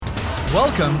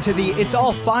Welcome to the It's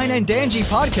All Fine and Dangy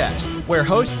podcast, where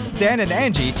hosts Dan and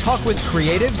Angie talk with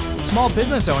creatives, small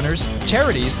business owners,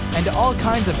 charities, and all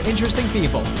kinds of interesting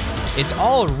people. It's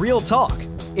all real talk.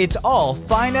 It's all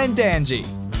fine and dangy.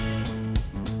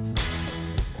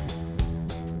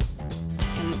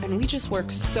 And we just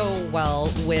work so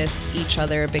well with each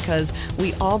other because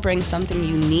we all bring something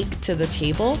unique to the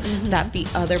table that the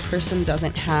other person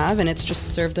doesn't have, and it's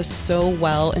just served us so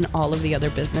well in all of the other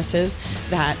businesses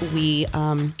that we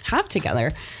have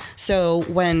together. So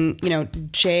when,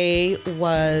 Jay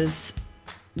was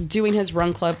doing his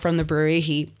run club from the brewery,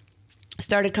 he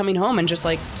started coming home and just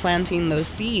like planting those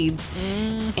seeds,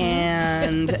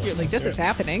 and You're like, this is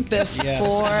happening.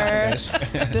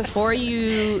 before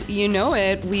you know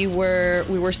it, we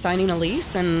were signing a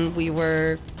lease and we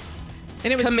were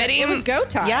And it was committing. It was go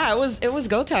time. Yeah, it was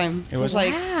go time. It was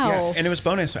like, wow. Yeah, and it was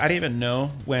bonus. I didn't even know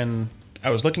when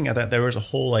I was looking at that there was a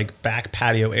whole like back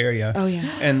patio area. Oh, yeah.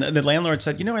 And the landlord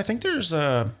said, I think there's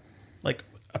a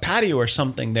patio or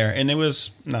something there, and it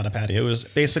was not a patio. It was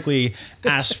basically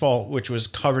asphalt, which was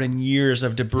covered in years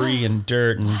of debris and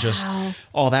dirt and just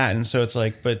all that. And so it's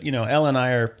like, but Ella and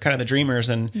I are kind of the dreamers,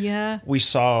 and we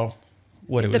saw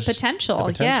what it was. The potential,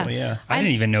 yeah. I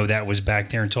didn't even know that was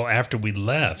back there until after we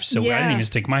left. So I didn't even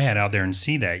stick my head out there and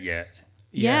see that yet.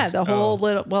 Yeah, the whole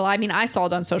little. Well, I mean, I saw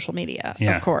it on social media,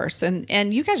 of course,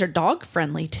 and you guys are dog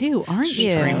friendly too, aren't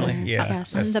you? Extremely, yeah.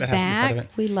 Yes. In the That has to be part of back, it.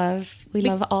 we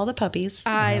love all the puppies.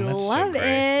 I that's so love great.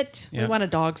 it. Yeah. We want a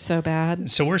dog so bad.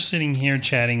 So we're sitting here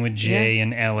chatting with Jay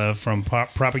and Ella from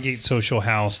Propagate Social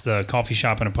House, the coffee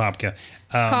shop in Apopka.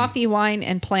 Coffee, wine,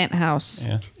 and plant house.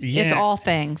 Yeah. It's all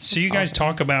things. So you guys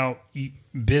talk about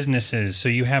businesses. So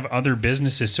you have other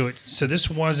businesses. So this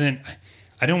wasn't.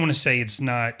 I don't want to say it's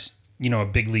not a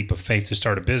big leap of faith to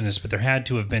start a business, but there had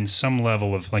to have been some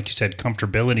level of, like you said,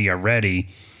 comfortability already.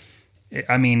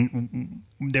 I mean,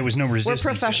 there was no resistance.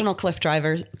 We're professional cliff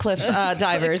divers. Cliff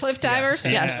divers?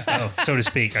 Yes. Oh, so to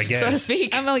speak, I guess. So to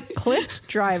speak. I'm like, cliff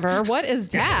driver? What is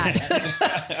that?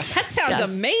 That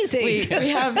sounds amazing.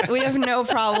 We have no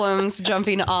problems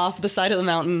jumping off the side of the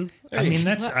mountain. I mean,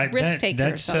 that's Risk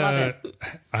takers. I love it.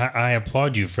 I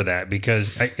applaud you for that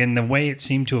because in the way it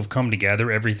seemed to have come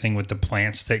together, everything with the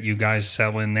plants that you guys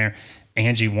sell in there.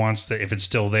 Angie wants if it's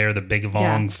still there, the big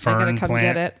long fern I gotta come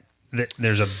plant. get it.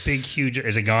 There's a big, huge.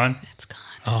 Is it gone? It's gone.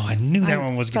 Oh, I knew that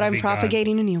one was going to be But I'm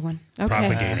propagating a new one. Okay.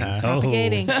 Propagating.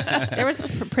 Propagating. There was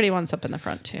pretty ones up in the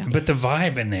front too. But the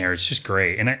vibe in there is just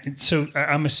great. And so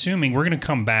I'm assuming we're going to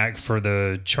come back for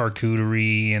the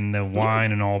charcuterie and the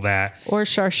wine and all that. Or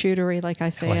charcuterie, like I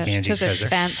say Like it, Angie because it's says it.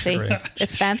 fancy.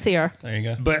 It's fancier. There you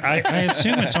go. But I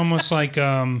assume it's almost like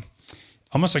a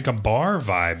bar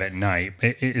vibe at night.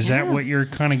 Is that what you're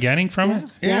kind of getting from it?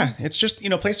 Yeah, it's just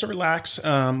place to relax.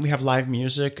 We have live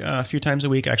music a few times a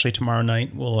week. Actually, tomorrow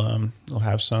night we'll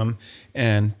have some,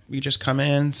 and we just come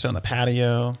in, sit on the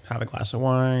patio, have a glass of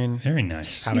wine. Very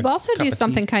nice. have You a also cup do of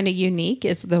something tea. kind of unique.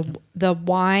 Is the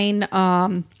wine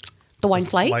The wine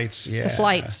flight. Flights, yeah. the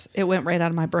flights. It went right out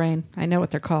of my brain. I know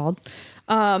what they're called.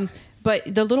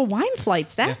 But the little wine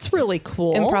flights, that's really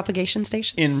cool. In propagation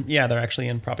stations. They're actually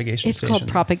in propagation It's station. called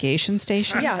propagation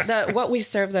station. Yeah, what we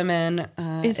serve them in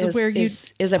Is where you-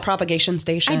 is a propagation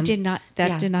station. I did not.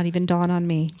 That did not even dawn on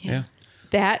me. Yeah.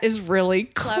 That is really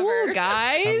Clever. cool,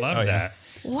 guys. I love that.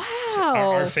 Wow.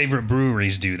 Our favorite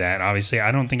breweries do that. Obviously,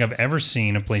 I don't think I've ever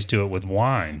seen a place do it with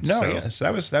wine. No, so. yes,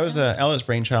 that was Ella's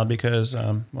brainchild because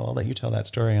I'll let you tell that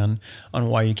story on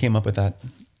why you came up with that.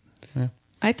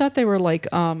 I thought they were like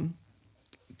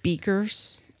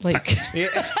beakers. Like They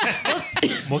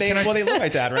look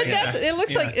like that, right? it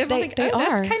looks like They that's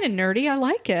are. kind of nerdy. I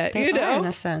like it. They you know, are in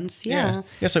a sense. Yeah.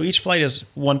 Yeah. So each flight is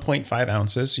 1.5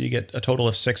 ounces, so you get a total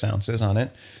of 6 ounces on it.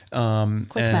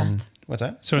 Quick math. What's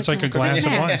that? So it's like a glass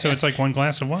of wine. So it's like one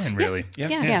glass of wine, really.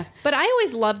 Yeah. But I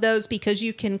always love those because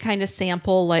you can kind of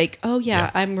sample like, I'm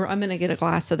going to get a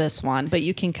glass of this one, but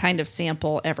you can kind of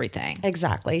sample everything.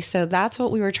 Exactly. So that's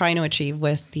what we were trying to achieve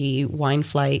with the wine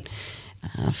flight.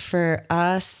 For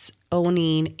us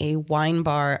owning a wine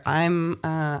bar,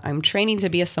 I'm training to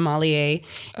be a sommelier.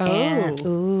 And,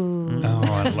 Oh,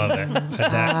 I love it.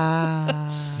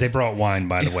 They brought wine,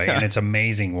 by the way, and it's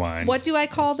amazing wine. What do I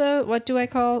call sommeliers?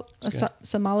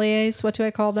 What do I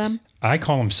call them? I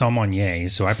call them sommeliers,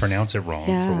 so I pronounce it wrong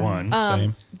for one.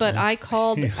 Same. But I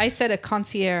said a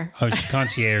concierge. Oh,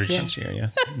 concierge. Yeah.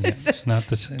 It's not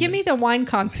the same. Give me the wine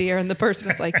concierge, and the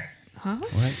person is like,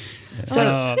 What?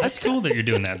 So that's cool that you're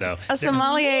doing that, though. A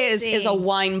sommelier is a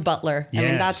wine butler. I mean,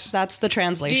 Yes. that's the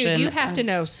translation. Dude, you have to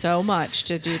know so much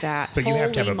to do that. But you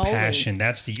have to have a Holy moly. passion.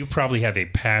 You probably have a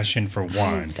passion for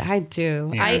wine. I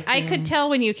do. Yeah. I could tell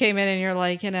when you came in and you're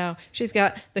like, she's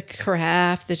got the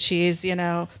craft that she's,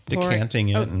 Decanting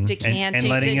it and- decanting, and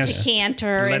letting the us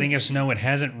decanter. letting us know it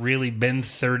hasn't really been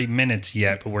 30 minutes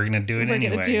yet, but we're going to do it we're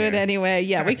anyway. going to do it anyway.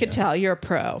 Yeah, we could tell you're a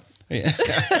pro.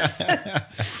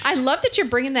 I love that you're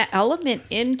bringing that element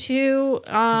into.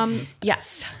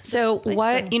 Yes. So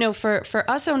for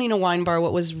us owning a wine bar,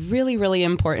 what was really, really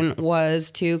important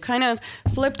was to kind of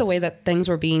flip the way that things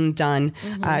were being done.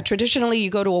 Traditionally, you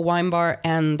go to a wine bar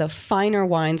and the finer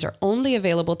wines are only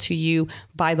available to you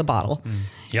by the bottle.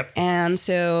 Yep. And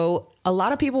so a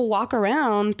lot of people walk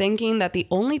around thinking that the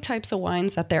only types of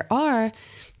wines that there are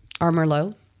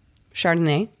Merlot,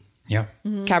 Chardonnay, Yeah.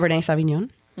 Cabernet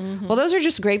Sauvignon. Well, those are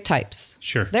just grape types.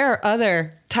 Sure. There are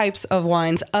other types of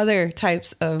wines, other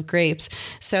types of grapes.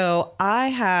 So I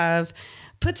have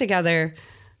put together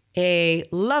a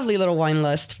lovely little wine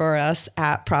list for us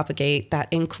at Propagate that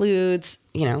includes,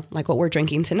 like what we're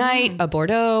drinking tonight, a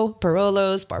Bordeaux,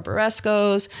 Barolos,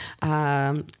 Barbarescos,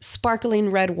 sparkling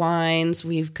red wines.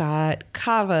 We've got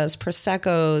Cavas,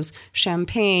 Proseccos,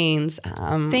 Champagnes.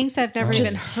 Things I've never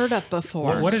even heard of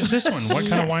before. What is this one? What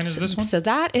kind of wine is this one? So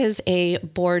that is a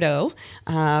Bordeaux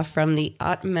from the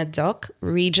Haute-Medoc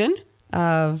region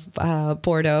of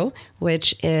Bordeaux,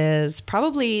 which is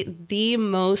probably the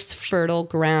most fertile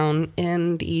ground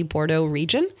in the Bordeaux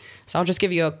region. So I'll just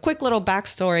give you a quick little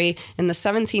backstory. In the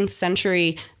 17th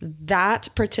century, that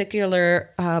particular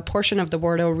portion of the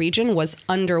Bordeaux region was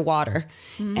underwater.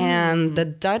 And the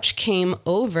Dutch came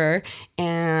over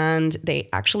and they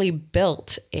actually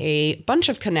built a bunch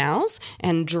of canals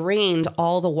and drained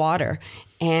all the water.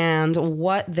 And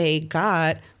what they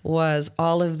got was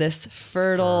all of this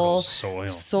fertile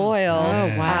soil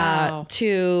Oh, wow.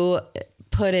 to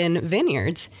put in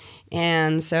vineyards.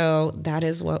 And so that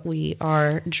is what we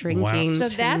are drinking. Wow. So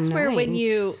that's where when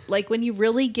you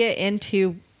really get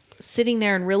into sitting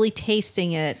there and really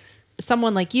tasting it,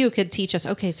 someone like you could teach us,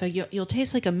 okay, so you'll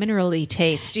taste like a minerally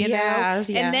taste, Yes,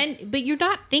 know? yeah. And then, but you're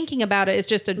not thinking about it as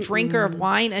just a drinker of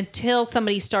wine until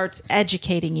somebody starts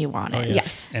educating you on it. yeah.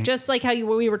 Yes. And- Just like how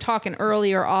we were talking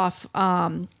earlier off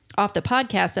the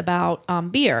podcast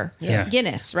about beer, Yeah.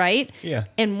 Guinness, right? Yeah.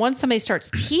 And once somebody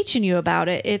starts teaching you about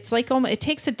it, it's like it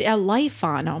takes a life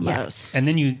on almost. And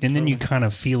then you kind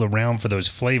of feel around for those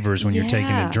flavors when you're taking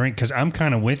Yeah. a drink. Because I'm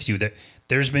kind of with you that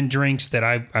there's been drinks that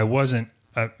I wasn't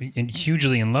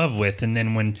hugely in love with, and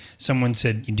then when someone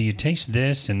said, "Do you taste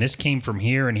this?" and this came from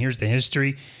here, and here's the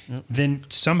history, then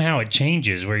somehow it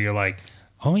changes where you're like,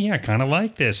 "Oh yeah, I kind of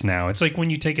like this now." It's like when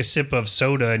you take a sip of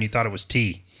soda and you thought it was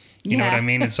tea. You know what I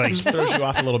mean? It's like Throws you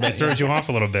off a little bit. throws you off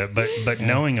a little bit, but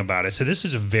knowing about it. So this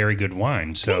is a very good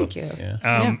wine. So Thank you.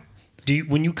 Yeah. do you,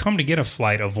 when you come to get a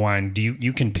flight of wine, do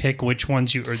you can pick which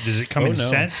ones or does it come in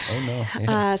sets? Oh no.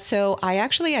 Yeah. So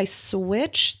I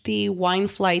switch the wine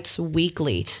flights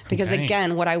weekly because Okay.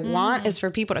 again, what I want is for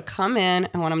people to come in.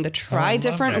 I want them to I try love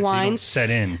different that. So you don't wines.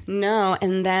 set in. No,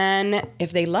 and then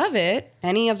if they love it,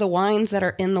 any of the wines that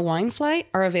are in the wine flight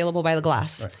are available by the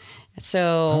glass. Right.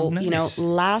 So, nice.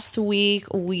 last week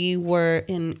we were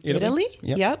in Italy.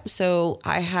 Yep. So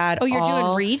I had Oh, you're doing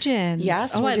all- regions.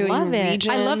 Yes, oh, we're I doing love it.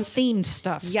 I love regions. themed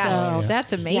stuff. Yes. So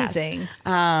that's amazing.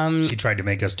 She tried to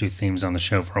make us do themes on the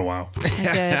show for a while.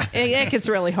 It gets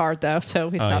really hard though, so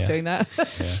we stopped yeah. doing that.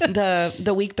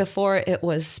 The week before it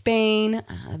was Spain.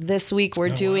 This week we're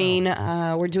doing a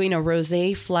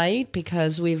rosé flight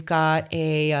because we've got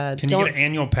a Can you get an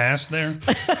annual pass there?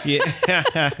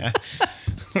 Yeah.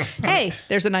 Hey,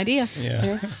 there's an idea. Yeah.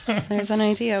 there's an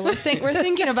idea. We're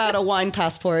thinking about a wine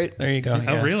passport. There you go. Oh,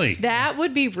 Yeah. really? That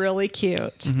would be really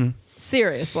cute.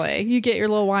 Seriously, you get your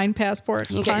little wine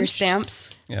passport. You get your punched stamps.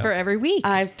 Yeah. for every week.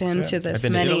 I've been to this I've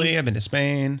been many. to Italy. I've been to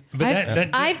Spain. But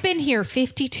I've been here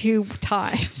 52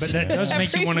 times. but that does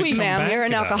make you Every want to week. come Ma'am, back. you're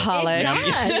an to that. alcoholic.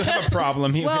 You have a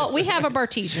problem. Well, we have a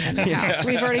Bartesian in the house.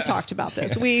 We've already talked about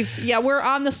this. We're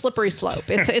on the slippery slope.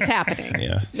 It's happening.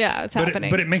 Yeah. It's But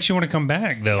happening. it makes you want to come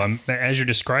back, though. As you're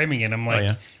describing it, I'm like,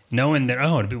 yeah. knowing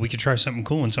that, we could try something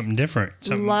cool and something different.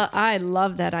 Something, I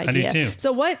love that idea. do too.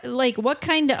 So what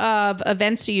kind of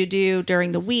events do you do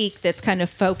during the week that's kind of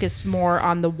focused more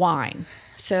on the wine?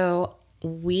 So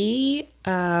we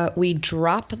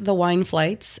drop the wine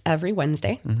flights every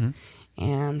Wednesday,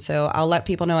 And so I'll let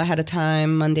people know ahead of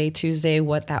time, Monday, Tuesday,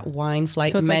 what that wine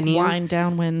flight So it's menu. like Wine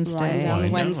Down Wednesday. Wine Down Wine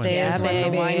Down Wednesday is Wednesday.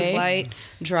 when the Yeah, wine baby. flight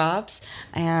drops.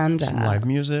 And Some live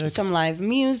music. Some live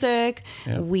music.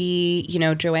 Yeah. We,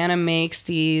 Joanna makes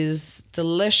these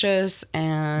delicious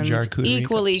and Charcuterie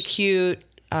equally cups. cute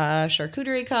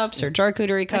charcuterie cups or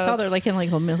charcuterie I cups. saw they're like in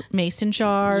little mason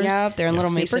jars. Yeah, they're in little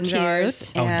Super mason cute.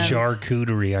 jars. Oh, and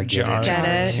charcuterie. I get Jar- it. Get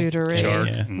it? Charcuterie. Jar-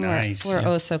 Yeah. Nice. We're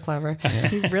oh so clever.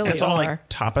 You really It's all are. like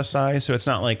tapa size, so it's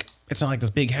not like this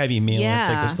big heavy meal. It's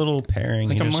like Yeah. this little pairing.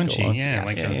 Like you a just go munchie, on. yeah.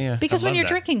 Like a, Yeah. Because I when love you're that.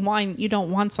 drinking wine, you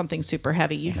don't want something super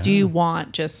heavy. You do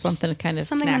want just something to kind of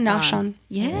Something snack to nosh on.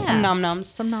 Yeah. Some nom-noms.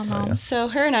 Some nom-noms. So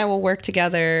her and I will work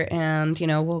together, and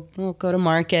we'll go to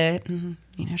market, and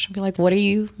she'll be like,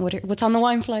 "What's on the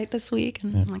wine flight this week?"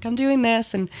 And I'm like, "I'm doing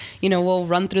this," and we'll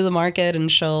run through the market, and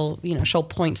she'll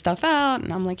point stuff out,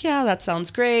 and I'm like, "Yeah, that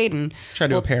sounds great," and Try to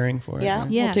do we'll- a pairing for it. Yeah,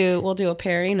 Yeah. we'll do a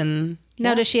pairing, and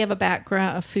Now, does she have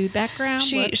a food background?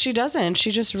 She doesn't.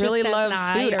 She just really an loves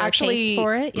eye food. or a Actually, taste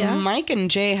for it, yeah? Mike and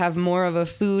Jay have more of a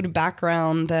food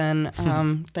background than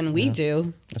we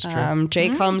do. That's true. Jay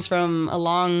comes from a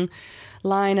long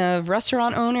line of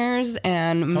restaurant owners,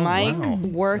 and Mike wow.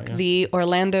 worked the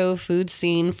Orlando food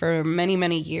scene for many,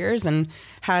 many years and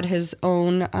had his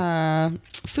own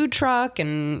food truck,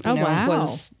 and wow.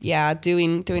 was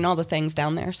doing all the things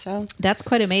down there. So That's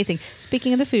quite amazing.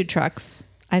 Speaking of the food trucks,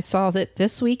 I saw that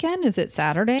this weekend, is it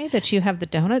Saturday, that you have the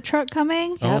donut truck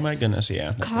coming? Oh my goodness,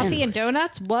 yeah. That's Coffee and Yes.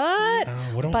 donuts? What?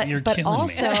 You're but killing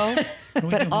also me. What are we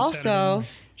but doing also Saturday?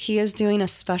 he is doing a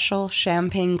special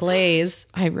champagne glaze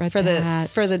I read for that.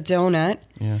 the donut,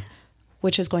 Yeah.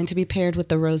 which is going to be paired with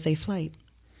the rosé flight.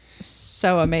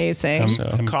 So amazing. So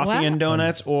coffee Wow. and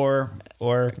donuts or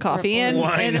Coffee and,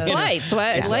 wine. and flights.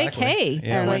 What? Exactly. Like, hey.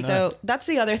 Yeah, And why so that's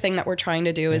the other thing that we're trying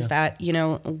to do is that,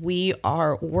 we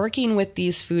are working with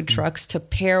these food trucks to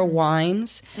pair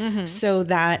wines so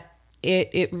that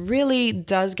it really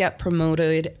does get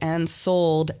promoted and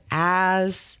sold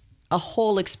as a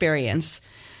whole experience.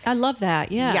 I love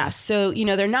that. Yeah. Yes. So,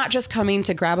 they're not just coming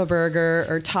to grab a burger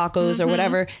or tacos or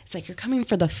whatever. It's like you're coming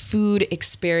for the food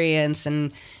experience,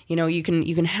 and you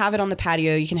can have it on the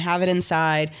patio, you can have it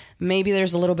inside. Maybe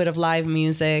there's a little bit of live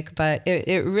music, but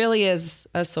it really is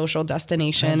a social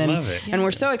destination. I love it. And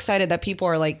we're so excited that people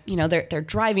are like, they're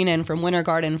driving in from Winter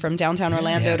Garden, from downtown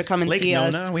Orlando to come and Lake see Nona.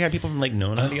 us. We had people from Lake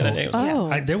Nona the other day. It was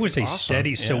like, Oh. There was a awesome.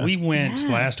 steady. So Yeah. we went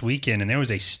last weekend, and there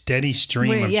was a steady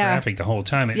stream of Yeah. traffic the whole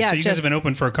time. Yeah, so you guys just- have been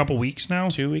open for a couple weeks now.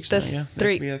 2 weeks This now,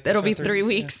 yeah. it'll be 3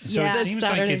 weeks. So Yeah. it This seems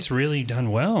like Saturday. it's really done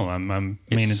well. I mean,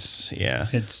 it's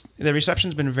the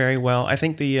reception's been very well. I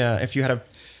think if you had to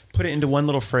put it into one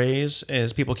little phrase,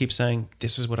 is people keep saying,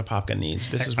 "This is what a Apopka needs.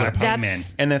 This is what a Apopka."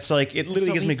 That's- And that's like it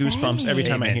literally gives what me we goosebumps say. every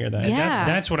time I Amen. hear that. Yeah.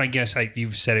 That's what I guess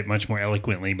you've said it much more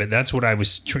eloquently, but that's what I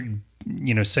was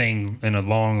saying in a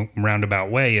long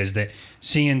roundabout way, is that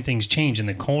seeing things change and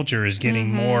the culture is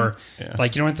getting more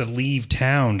like you don't have to leave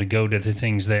town to go to the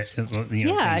things that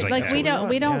Yeah, things like that.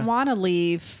 we don't yeah. want to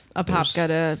leave Apopka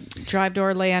to drive to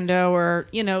Orlando, or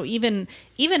even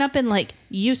up in like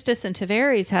Eustis and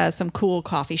Tavares has some cool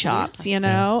coffee shops,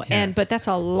 but that's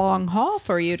a long haul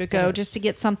for you to go just to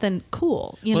get something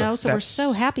cool, Look, so we're that's-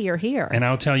 so happy you're here. And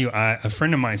I'll tell you, a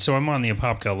friend of mine, so I'm on the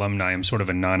Apopka alumni. I'm sort of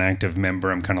a non-active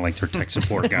member. I'm kind of like their tech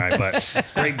support guy, but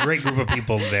great group of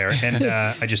people there. And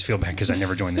I just feel bad because I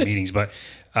never joined the meetings. But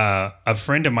a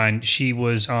friend of mine, she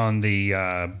was on the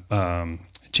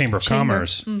Chamber of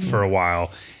Commerce for a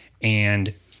while.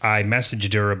 And I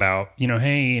messaged her about,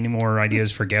 hey, any more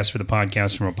ideas for guests for the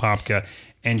podcast from Apopka?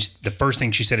 And the first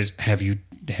thing she said is, have you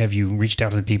reached out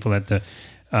to the people at the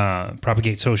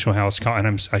Propagate Social House? And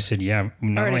I said, yeah.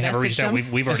 Not Already only have I reached messaged out,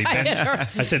 them. we've already been there.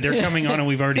 I said they're coming on, and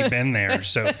we've already been there.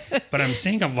 So, but I'm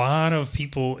seeing a lot of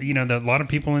people, a lot of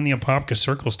people in the Apopka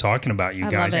circles talking about you I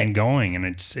guys love it. and going, and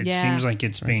it Yeah. seems like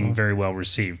it's being very well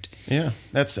received. Yeah,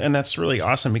 that's really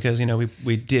awesome because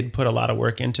we did put a lot of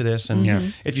work into this,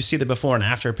 and if you see the before and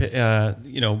after,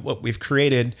 what we've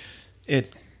created,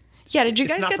 Yeah, did you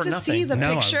It's guys not get for to nothing. see the No, I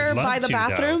would picture love by the to, though.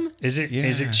 bathroom? Is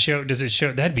it show? Does it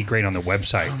show? That'd be great on the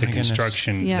website. The my goodness.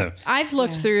 construction. Yeah, I've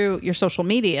looked through your social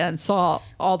media and saw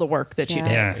all the work that you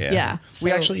did. Yeah. Yeah.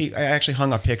 I actually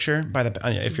hung a picture by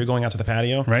if you're going out to the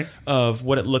patio, Right. of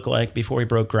what it looked like before we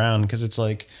broke ground, because it's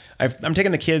like I'm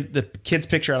taking the kid's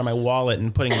picture out of my wallet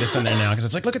and putting this in there now because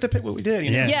it's like, look at what we did.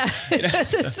 Yeah. Yeah.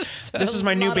 This is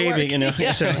my new baby.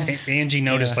 So Angie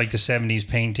noticed like the 70s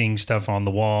painting stuff on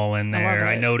the wall in there. love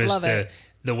I it. noticed Love it.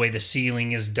 the way the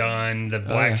ceiling is done, the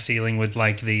black ceiling with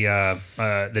like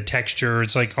the texture.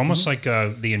 It's like almost like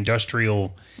the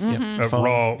industrial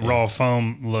raw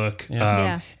foam look.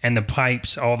 And the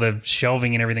pipes, all the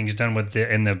shelving and everything is done with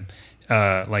the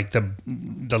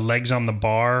legs on the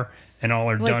bar and all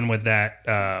are done with that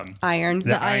iron.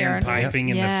 the iron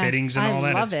piping and the fittings and all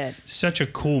that. Love it. Such a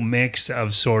cool mix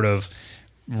of sort of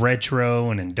retro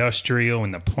and industrial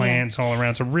and the plants all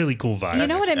around. It's a really cool vibe. You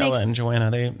know what it Ella makes? and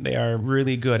Joanna, they are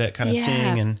really good at kind of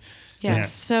seeing and It's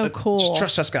so cool. just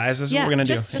trust us, guys. This is what we're gonna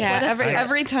do. Just let us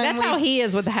every time That's how he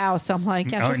is with the house. I'm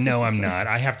like, Oh, no, I'm not.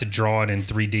 I have to draw it in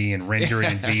 3D and render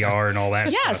it in VR and all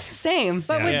that Yes, stuff. same.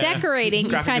 But with decorating, you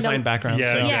graphic kind design of background.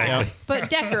 Yeah, so, yeah. But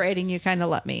decorating, you kind of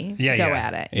let me Yeah, go yeah.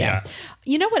 at it. Yeah.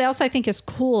 You know what else I think is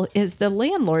cool is the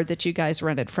landlord that you guys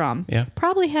rented from. Yeah.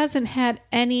 Probably hasn't had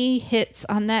any hits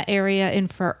on that area in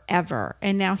forever.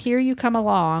 And now here you come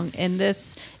along and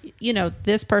this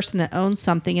person that owns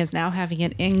something is now having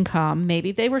an income.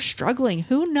 Maybe they were struggling.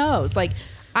 Who knows? Like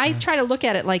I try to look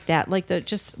at it like that, like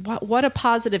what a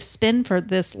positive spin for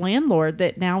this landlord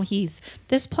that now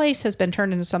this place has been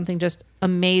turned into something just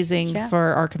amazing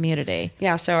for our community.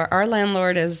 Yeah, so our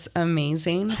landlord is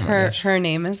amazing. Her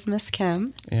name is Miss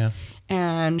Kim. Yeah.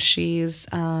 And she's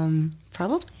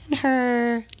probably in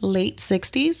her late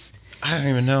 60s. I don't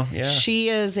even know. Yeah. She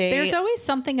is There's always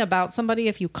something about somebody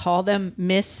if you call them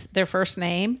Miss their first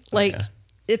name, like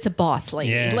it's a boss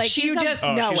lady. Yeah. Like She's you a- just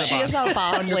oh, know she it. is a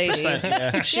boss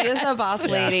lady. She is a boss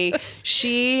lady.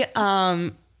 She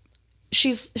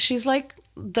she's like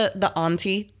the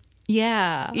auntie.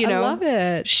 Yeah, You know, I love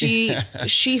it. She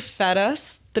fed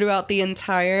us throughout the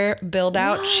entire build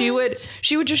out. She would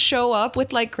just show up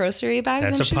with like grocery bags.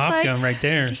 That's and a she's pop like, gun right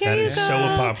there. "Here That you is go. so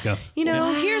a pop gun. You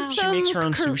know, here's She some. makes her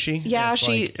own sushi. Yeah,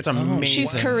 it's amazing.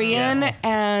 She's Korean,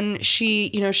 and she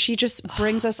just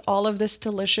brings us all of this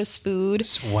delicious food.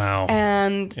 Wow.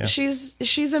 And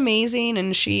she's amazing,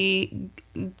 and she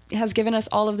has given us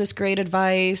all of this great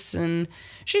advice, and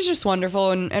she's just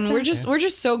wonderful, and we're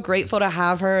just so grateful to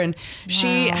have her, and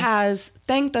she has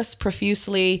thanked us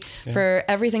profusely for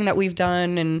everything that we've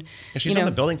done, and She's in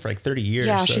the building for like 30 years,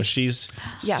 Yeah, so she's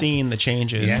seen the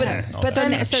changes. Yeah. and all But that.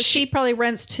 then So she probably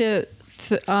rents to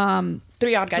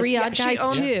Three Odd Guys. Three Odd Yeah,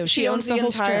 Guys too. She owns the whole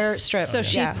entire strip. So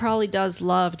she probably does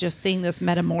love just seeing this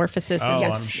metamorphosis and I'm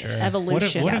this sure.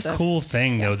 evolution. What of a this. cool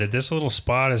thing, though, that this little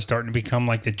spot is starting to become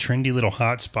like the trendy little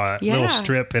hot spot, Yeah. little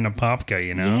strip in Apopka,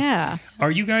 you know? Yeah. Are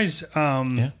you guys,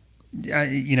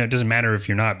 it doesn't matter if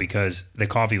you're not because the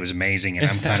coffee was amazing and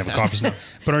I'm kind of a coffee snob.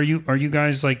 But are you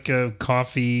guys like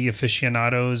coffee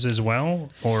aficionados as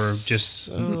well? Or just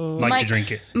like to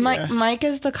drink it? Mike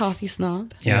is the coffee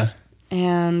snob, Yeah.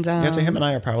 and I'd say him and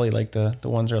I are probably like the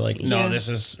ones who are like, no, this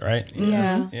is right.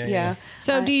 yeah.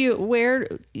 So do you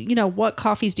what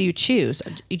coffees do you choose?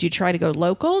 Do you try to go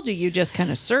local? Do you just kind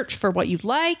of search for what you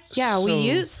like? Yeah, we So-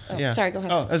 use. Oh, Sorry, go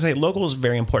ahead. Oh, I was say local is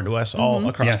very important to us all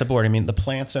across Yeah. the board. I mean, the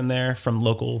plants in there from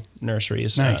local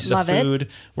nurseries, Nice. the Love it. food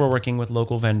we're working with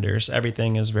local vendors.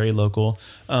 Everything is very local.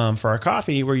 For our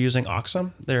coffee, we're using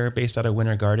Oxum. They're based out of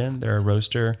Winter Garden. They're a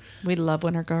roaster. We love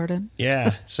Winter Garden.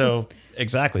 Yeah. So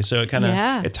exactly. So it kind of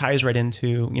Yeah. it ties right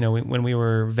into when we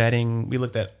were vetting, we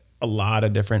looked at a lot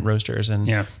of different roasters, and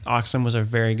Oxum was a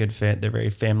very good fit. They're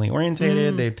very family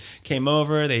orientated. They came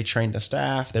over, they trained the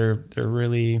staff. They're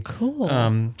really Cool.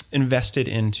 invested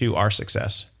into our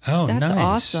success. Oh, That's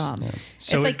nice. awesome.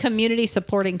 So it's like community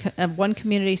supporting one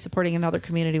community supporting another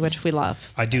community, which we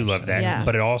love. I do love that, Yeah.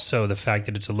 but it also the fact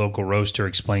that it's a local roaster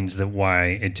explains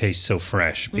why it tastes so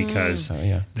fresh. Because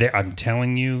I'm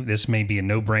telling you, this may be a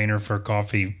no-brainer for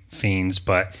coffee fiends,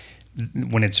 but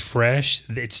when it's fresh,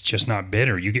 it's just not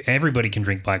bitter. Everybody can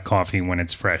drink black coffee when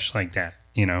it's fresh like that.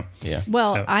 Yeah.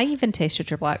 Well, So- I even tasted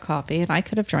your black coffee, and I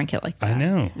could have drank it like that. I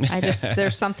know.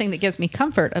 There's something that gives me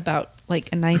comfort about like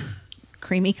a nice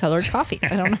creamy colored coffee. I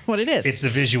don't know what it is. It's the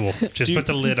visual. Just put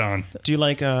the lid on. Do you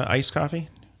like iced coffee?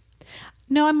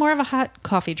 No, I'm more of a hot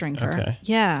coffee drinker. Okay.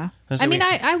 Yeah. So I mean,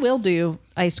 I will do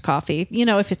iced coffee,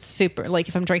 if it's super, like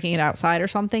if I'm drinking it outside or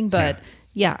something. But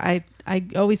yeah, I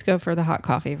always go for the hot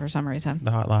coffee for some reason.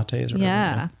 The hot lattes? Or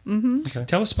Yeah. whatever,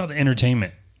 Tell us about the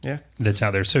entertainment Yeah. that's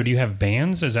out there. So, do you have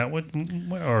bands? Is that what,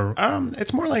 or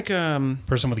It's more like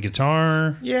person with a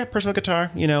guitar? personal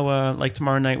guitar. Like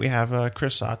tomorrow night we have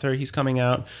Chris Souther. He's coming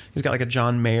out. He's got like a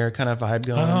John Mayer kind of vibe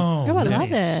going. Oh, I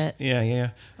love it. Yeah.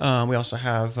 We also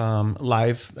have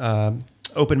live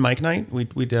open mic night. We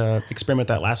experimented with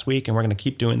that last week, and we're going to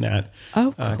keep doing that.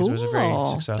 Oh, Because it was a very cool.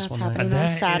 successful That's night. happening That on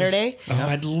is- Saturday.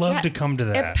 I'd love Yeah. to come to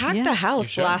that. It packed the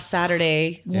house last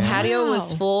Saturday. Patio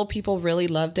was full. People really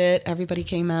loved it. Everybody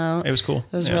came out. It was cool.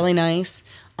 It was Yeah. really nice.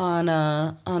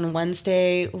 On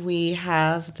Wednesday, we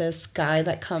have this guy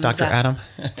that comes. Dr. Adam.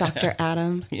 Dr.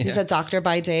 Adam. He's a doctor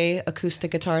by day,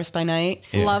 acoustic guitarist by night.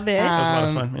 Love it. That was a lot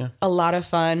of fun. Yeah. A lot of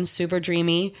fun, super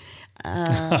dreamy.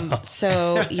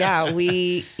 So yeah,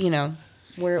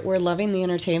 we're loving the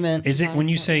entertainment. Is it when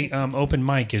you say open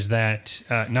mic? Is that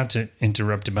not to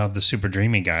interrupt about the super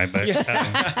dreamy guy, but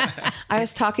I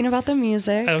was talking about the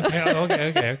music.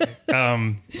 okay.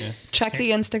 Check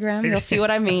the Instagram. You'll see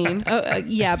what I mean.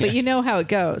 Yeah, but you know how it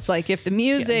goes. Like if the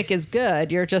music is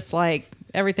good, you're just like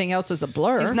everything else is a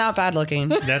blur. He's not bad looking.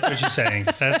 That's what you're saying.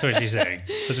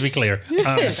 Let's be clear.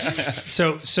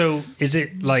 So is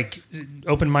it like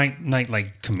open mic night,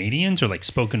 like comedians or like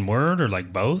spoken word or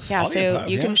like both? Yeah, All the so above,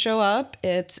 you can show up.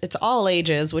 It's all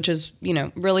ages, which is,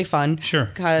 really fun. Sure.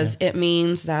 Because it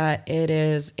means that it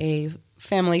is a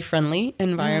family-friendly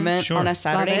environment Sure. on a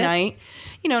Saturday Love it. night.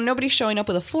 Nobody's showing up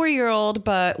with a 4-year-old,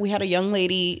 but we had a young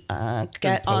lady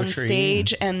get on poetry.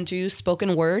 stage and do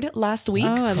spoken word last week.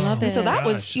 Oh, I love it. So that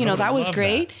was, Gosh, I would that was love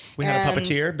great. We had a And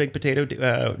puppeteer, Big Potato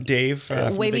Dave.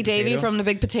 From Wavy Big Davy Potato. from the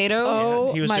Big Potato.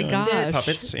 Oh He was my doing gosh.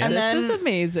 puppets, yeah. And This then- is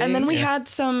amazing. And then we had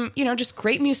some, just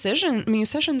great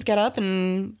musicians get up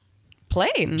and play.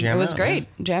 And Jam it was out, great.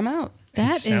 Jam out.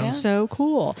 That sounds- is so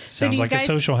cool. So sounds do you like a guys,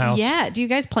 social house. Yeah. Do you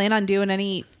guys plan on doing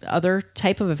any other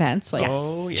type of events like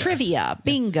Oh, yes. trivia,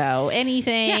 bingo,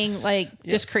 anything like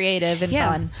just creative and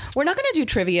fun? We're not going to do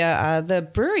trivia. The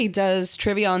brewery does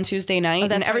trivia on Tuesday night,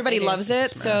 that's and right, everybody they do. loves it.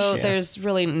 It's a So smash, yeah. there's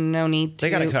really no need to They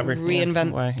got it covered. Yeah,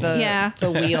 reinvent why?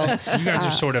 the wheel. You guys are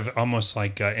sort of almost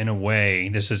like, in a way,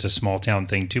 this is a small town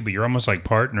thing too, but you're almost like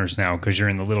partners now because you're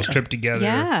in the little strip together.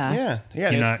 Yeah.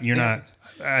 Yeah. You're not,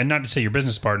 not to say you're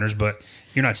business partners, but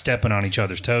you're not stepping on each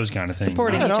other's toes kind of thing.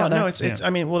 Supporting Not at each all. other. No, it's. I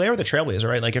mean, well, they were the trailblazer,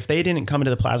 right? Like, if they didn't come into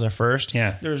the plaza first,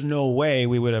 Yeah. there's no way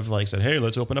we would have like said, "Hey,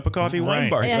 let's open up a coffee wine Right.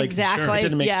 bar." Yeah, Like, exactly. It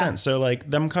didn't make Yeah. sense. So, like,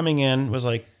 them coming in was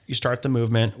like, you start the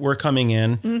movement. We're coming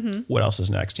in. What else is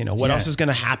next? What Yeah. else is going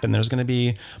to happen? There's going to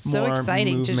be So more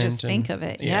exciting to movement just think of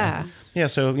it. Yeah. Yeah. Yeah,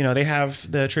 so they have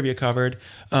the trivia covered.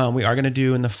 We are going to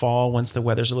do in the fall once the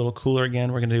weather's a little cooler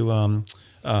again. We're going to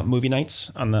do movie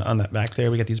nights on that back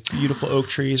there. We got these beautiful oak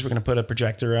trees. We're going to put a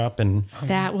projector up, and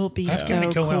That will be I'm so going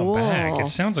to go cool. out back. It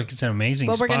sounds like it's an amazing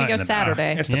Well, we're spot going to in go the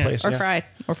Saturday. it's the Yeah. place. Or yes.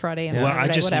 Friday and Well, Saturday,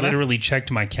 I just whatever. literally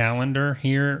checked my calendar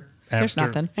here. There's after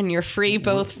nothing. And you're free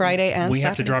both Friday and We Saturday.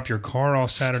 have to drop your car off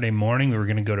Saturday morning. We were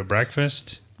going to go to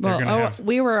breakfast. They're Well, going to have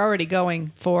we were already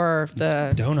going for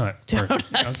the donut.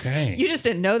 donuts. Okay. You just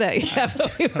didn't know that yet,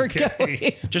 but we were going.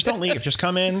 Okay. Just don't leave. Just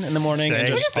come in the morning Stay. and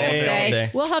We'll just just stay all day.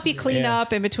 We'll help you clean Yeah.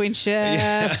 up in between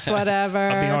shifts, whatever.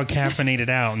 I'll be all caffeinated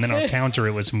out, and then I'll counter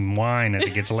it with some wine as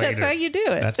it gets later. That's how you do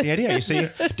it. That's the idea. You see?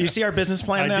 Do you see our business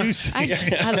plan now? I do see.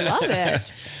 I love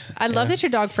it. I love that you're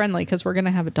dog friendly because we're going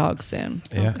to have a dog soon.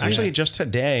 Yeah. Actually, just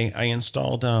today I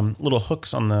installed little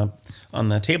hooks on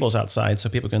the tables outside so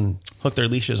people can hook their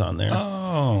leashes on there.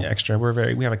 Oh. Extra.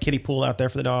 We have a kiddie pool out there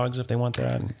for the dogs if they want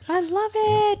that. I love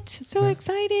it. So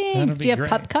exciting. That'll be Do you have great.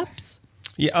 pup cups?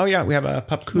 Yeah. Oh yeah. We have a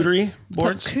pup cootery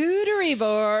boards. Cootery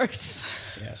boards.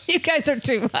 Yes. You guys are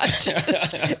too much.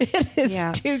 It is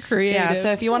Yeah. too creative. Yeah,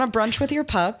 so if you want to brunch with your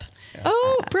pup,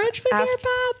 brunch with your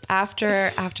pup.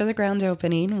 after the grand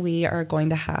opening, we are going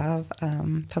to have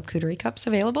pup cootery cups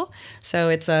available. So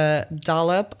it's a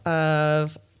dollop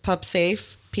of Pup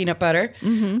Safe peanut butter,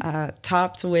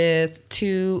 topped with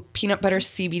 2 peanut butter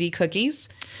CBD cookies.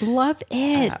 Love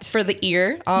it. For the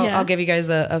ear. I'll give you guys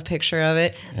a picture of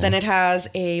it. Then it has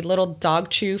a little dog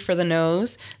chew for the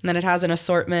nose. And then it has an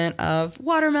assortment of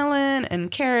watermelon and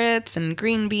carrots and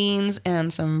green beans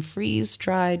and some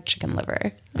freeze-dried chicken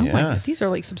liver. Oh my Yeah. God. These are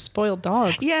like some spoiled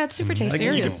dogs. Yeah, it's super tasty.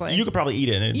 Seriously. You could probably eat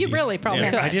it. and it'd You be- really probably yeah.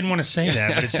 could. I didn't want to say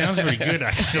that, but it sounds pretty good.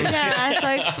 Actually. Yeah, it's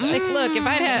like, Like, look,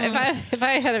 if I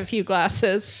had a few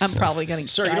glasses, I'm probably going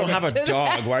to. Sir, you don't have a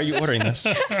dog. Why are you ordering this?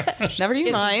 never you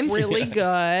It's mind. really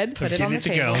good. Put it Getting on the it to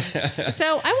table.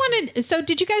 go. So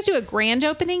did you guys do a grand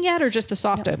opening yet, or just the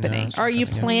soft opening? just Are you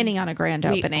something. planning on a grand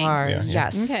We opening? are, Yeah, yeah.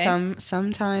 yes. Okay.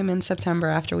 Sometime in September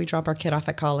after we drop our kid off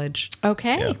at college,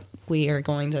 Okay, Yeah. we are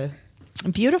going to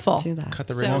beautiful. do that. Cut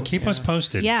the So- ribbon. Well, keep us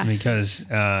posted. Yeah. Because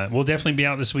we'll definitely be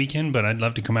out this weekend, but I'd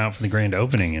love to come out for the grand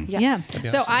opening. And Yeah.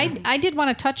 So I did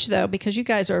want to touch though, because you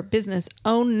guys are business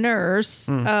owners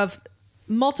of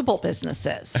multiple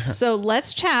businesses. So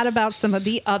let's chat about some of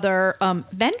the other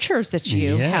ventures that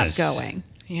you Yes. have going.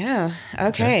 Yeah.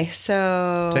 Okay.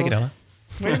 So Take it, Ella.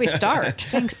 Where do we start?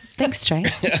 Thanks, Trey.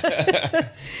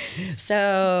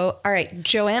 So, all right,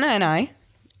 Joanna and I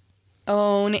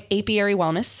own Apiary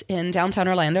Wellness in downtown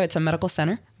Orlando. It's a medical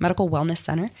center, medical wellness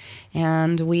center.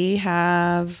 And we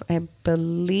have, I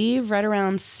believe, right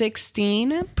around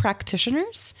 16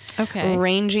 practitioners. Okay.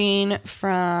 Ranging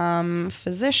from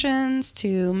physicians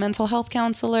to mental health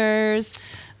counselors,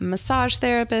 massage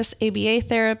therapists, ABA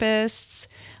therapists,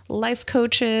 life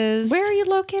coaches. Where are you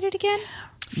located again?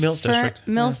 Mills District.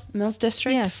 Mills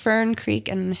District, Yes. Fern Creek,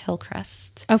 and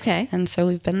Hillcrest. Okay. And so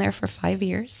we've been there for 5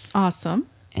 years. Awesome.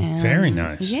 And Very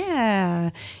nice. Yeah.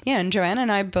 Yeah. And Joanna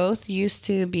and I both used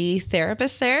to be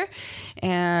therapists there.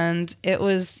 And it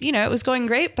was, it was going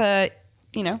great, but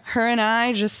her and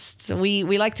I just, we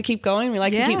like to keep going. We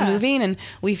like to keep Yeah. moving. And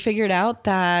we figured out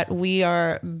that we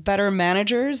are better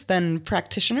managers than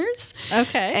practitioners.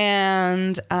 Okay.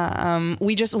 And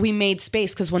we made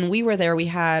space, because when we were there, we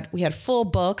had full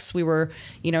books. We were,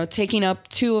 taking up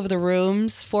 2 of the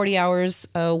rooms, 40 hours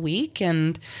a week.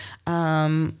 And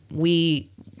we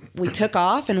took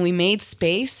off and we made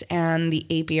space, and the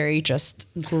apiary just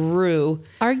grew.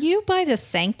 Are you by the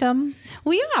Sanctum?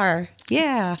 We are.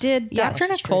 Yeah. Did Yeah. Dr.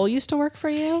 Nicole used to work for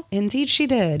you? Indeed, she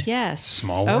did. Yes.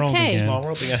 Small world Okay. again. Small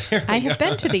world together. I have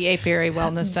been to the Apiary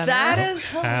Wellness Center. That is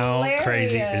How hilarious.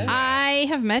 crazy is that? I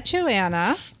have met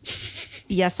Joanna.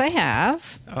 Yes, I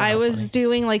have. I was funny.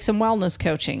 doing like some wellness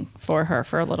coaching for her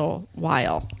for a little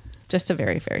while. Just a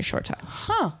very, very short time.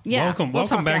 Huh. Yeah. Welcome we'll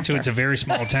welcome talk back to after. It's a Very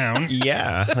Small Town.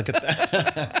 Yeah, look at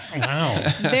that.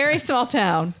 Wow. Very small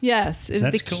town. Yes. It's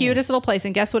That's the cool. cutest little place.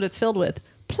 And guess what it's filled with?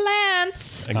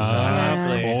 Plants.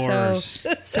 Exactly. Of course.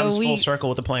 So Comes we full circle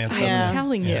with the plants, doesn't Yeah. I'm it?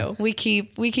 telling you. we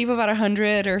keep about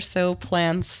 100 or so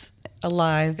plants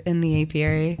alive in the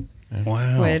apiary,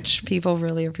 Wow. which people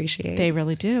really appreciate. They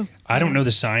really do. I don't know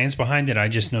the science behind it. I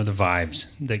just know the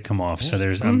vibes that come off. So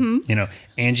there's,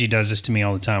 Angie does this to me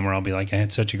all the time, where I'll be like, I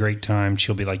had such a great time.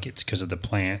 She'll be like, it's because of the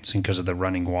plants and because of the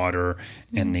running water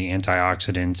and the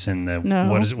antioxidants and the No.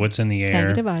 what's in the air,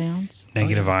 Negative ions.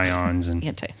 Negative ions and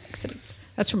Antioxidants.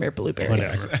 That's from your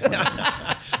blueberries.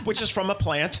 whatever. Which is from a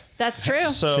plant. That's true.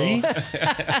 So See,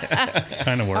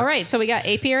 kind of work. All right. So we got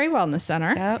Apiary Wellness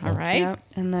Center. Yep. All right. Yep.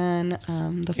 And then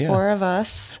the Yeah. 4 of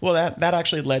us. well, that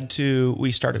actually led to,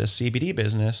 we started a CBD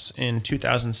business in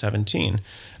 2017.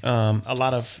 A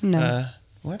lot of No.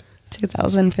 what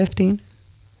 2015.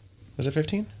 was it?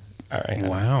 15? All right.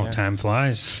 Wow, Yeah. time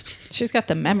flies. She's got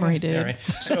the memory, dude. Yeah, right.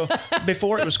 So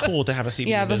before it was cool to have a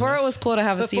CBD Yeah, before business. it was cool to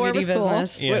have a Before it CBD was cool.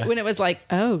 business. Yeah. When it was like,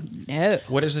 oh no.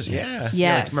 What is this? Yeah. Yes.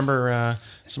 Yeah, like, Yes. remember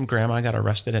some grandma got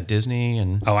arrested at Disney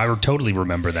and Oh, I totally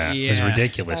remember that. It was Yeah.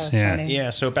 ridiculous. That was Yeah. funny. yeah.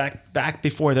 So back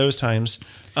before those times,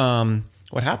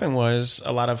 what happened was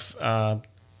a lot of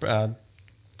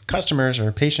customers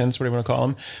or patients, whatever you want to call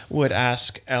them, would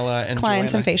ask Ella and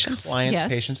Clients Joanna, and patients. Clients, Yes.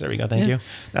 patients. There we go. Thank you.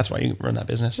 That's why you run that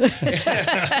business.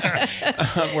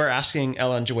 We're asking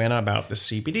Ella and Joanna about the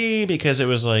CBD because it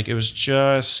was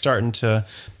just starting to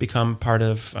become part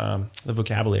of the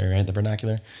vocabulary, right? The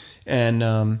vernacular, and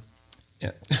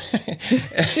yeah.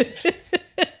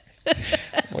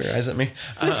 Roll your eyes at me.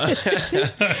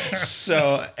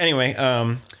 So anyway,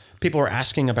 people were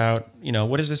asking about,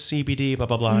 what is this CBD, blah,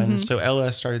 blah, blah. And so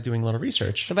Ella started doing a little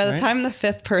research. So by the right? time the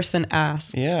 5th person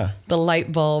asked, Yeah. the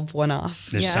light bulb went off.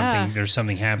 There's Yeah.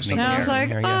 something happening And I was there. like,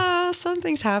 Here, yeah. oh,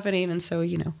 something's happening. And so,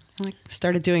 I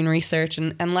started doing research.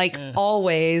 And like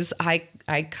always, I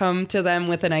come to them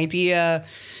with an idea.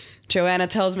 Joanna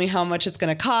tells me how much it's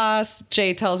going to cost.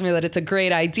 Jay tells me that it's a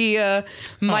great idea.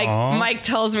 Aw. Mike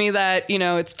tells me that,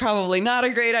 it's probably not a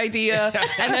great idea.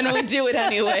 And then we do it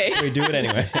anyway. We do it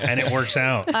anyway. And it works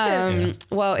out.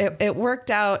 Well, it worked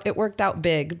out. It worked out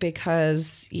big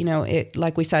because it,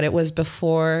 like we said, it was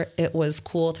before it was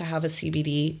cool to have a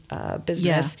CBD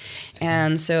business,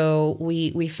 and so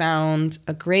we found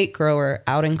a great grower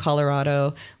out in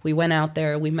Colorado. We went out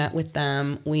there. We met with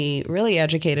them. We really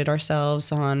educated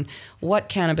ourselves on what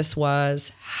cannabis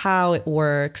was, how it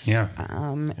works, Yeah.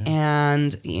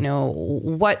 and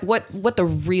what the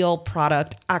real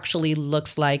product actually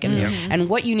looks like, and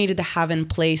what you needed to have in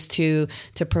place to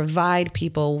provide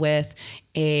people with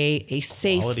a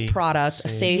safe Quality, product, a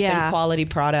safe Yeah. and quality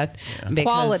product. Because-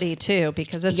 Quality too,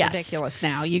 because it's Yes. ridiculous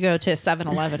now. You go to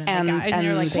 7-Eleven and and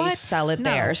you're like, they what? sell it No.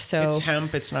 there. So It's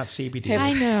hemp. It's not CBD.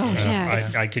 I know.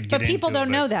 Yes. I could get But people into it,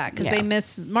 don't know but- that because Yeah. they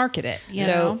mismarket it. You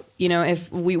so know?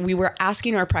 if we were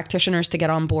asking our practitioners to get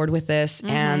on board with this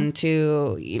and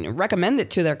to recommend it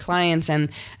to their clients, and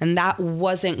that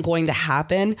wasn't going to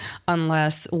happen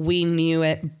unless we knew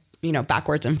it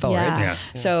backwards and forwards. Yeah.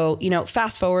 Yeah. So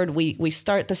fast forward, we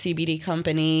start the CBD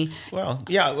company. Well,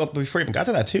 yeah. Well, before we even got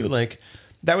to that too,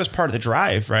 that was part of the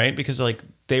drive, right? Because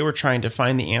they were trying to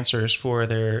find the answers for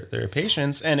their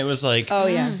patients, and it was like, Oh,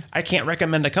 yeah. I can't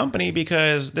recommend a company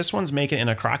because this one's making it in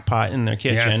a crock pot in their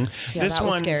kitchen. Yeah, This that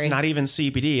was one's scary. not even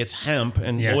CBD, it's hemp.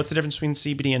 And Yeah. well, what's the difference between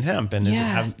CBD and hemp? And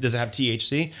does it have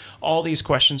THC? All these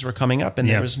questions were coming up, and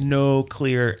Yeah. there was no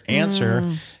clear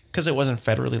answer because it wasn't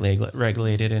federally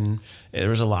regulated, and there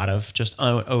was a lot of just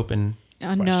open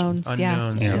Unknowns, questions. yeah.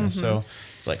 Unknowns, yeah. So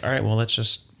it's like, all right, well, let's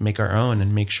just make our own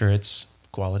and make sure it's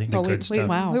quality. But good stuff.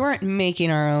 Wow. we weren't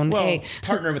making our own. Well, Hey,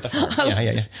 partner with the farm.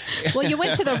 Yeah. Well, you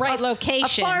went to the right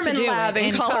location. farm to and do lab it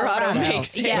in Colorado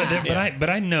makes it. Yeah. But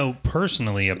I know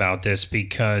personally about this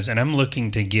because, and I'm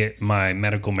looking to get my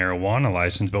medical marijuana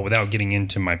license, but without getting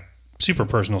into my super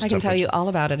personal I stuff. can tell which you all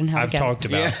about it and how I've to get talked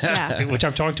about, Yeah. which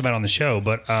I've talked about on the show.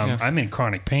 But I'm in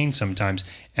chronic pain sometimes,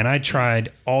 and I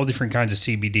tried all different kinds of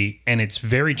CBD, and it's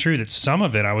very true that some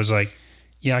of it I was like,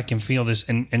 yeah, I can feel this,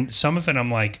 and some of it I'm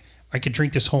like, I could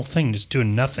drink this whole thing just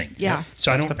doing nothing. Yeah.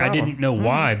 So That's I the problem. didn't know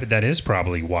why, but that is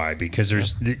probably why, because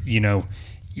there's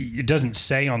it doesn't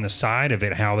say on the side of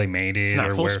it how they made it. It's not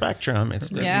or full where, spectrum.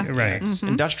 It's Yeah. Right. It's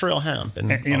industrial hemp,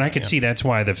 And I could see that's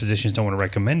why the physicians don't want to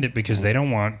recommend it, because they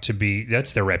don't want to be,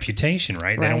 that's their reputation,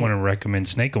 right? They don't Right. want to recommend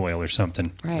snake oil or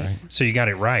something. Right. So you got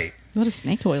it right. What does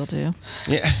snake oil do?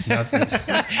 Yeah.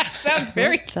 Sounds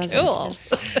very Doesn't. cool.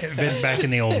 But back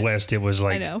in the Old West, it was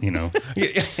like, know.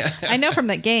 I know from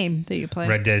that game that you play.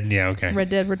 Red Dead. Yeah, okay. Red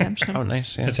Dead Redemption. Oh,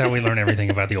 nice. Yeah. That's how we learn everything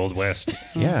about the Old West.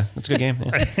 Yeah, that's a good game.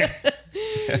 Yeah.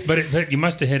 But you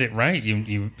must have hit it right.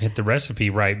 You hit the recipe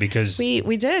right, because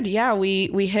We did, yeah.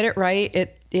 We hit it right.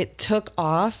 It took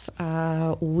off.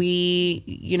 We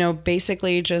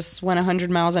basically just went 100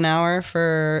 miles an hour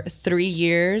for 3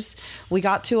 years. We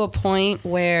got to a point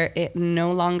where it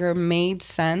no longer made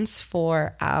sense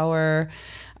for our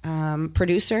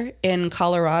producer in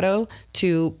Colorado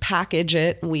to package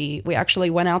it. We actually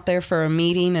went out there for a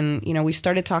meeting, and we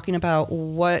started talking about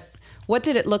what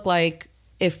did it look like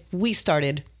if we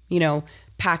started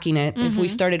packing it, if we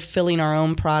started filling our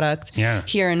own product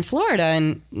here in Florida.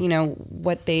 And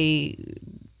what they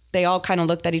all kind of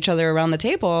looked at each other around the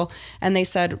table, and they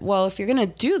said, well, if you're going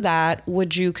to do that,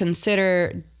 would you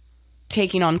consider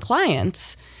taking on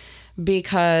clients?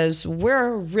 Because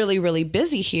we're really, really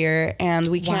busy here, and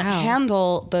we can't Wow.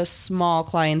 handle the small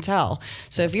clientele.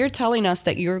 So if you're telling us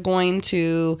that you're going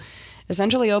to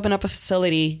essentially open up a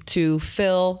facility to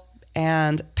fill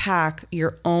and pack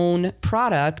your own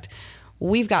product,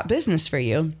 we've got business for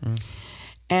you.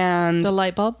 And The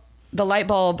light bulb? the light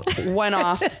bulb went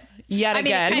off yet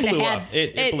again. It kind of blew had. up.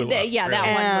 It blew up, Yeah, that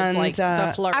really. one was like the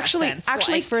And, fluorescence.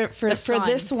 actually, like for the sun.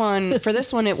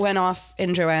 this one, it went off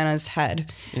in Joanna's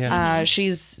head. Yeah.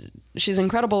 She's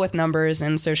incredible with numbers,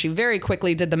 and so she very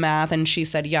quickly did the math, and she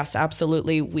said, "Yes,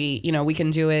 absolutely, we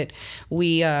can do it."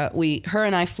 Her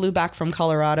and I flew back from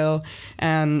Colorado,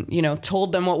 and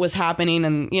told them what was happening,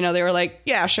 and they were like,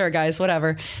 "Yeah, sure, guys,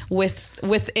 whatever."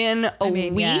 Within a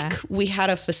week, yeah. we had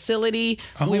a facility.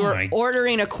 We Oh were my-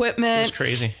 ordering equipment. It's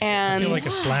crazy. I And feel like a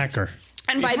slacker.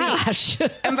 and by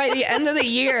the end of the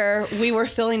year, we were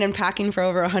filling and packing for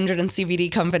over 100 CBD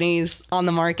companies on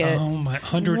the market. Oh my,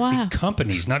 100 Wow.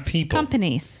 companies, not people.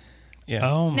 companies. Yeah.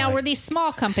 Oh my. Now, were these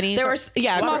small companies? There or- were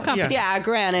small Yeah. companies. Yeah,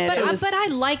 granted, But, it was. but I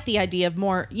like the idea of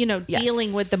more, Yes.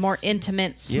 dealing with the more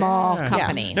intimate small Yeah.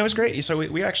 companies. No, it's great. So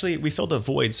we filled a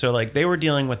void. So like they were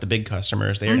dealing with the big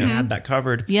customers. They already had that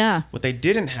covered. Yeah. What they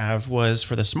didn't have was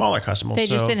for the smaller customers. They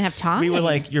just So didn't have time. We were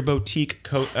like your boutique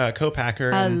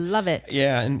co-packer. I and- love it.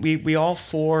 Yeah, and we all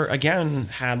four again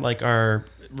had like our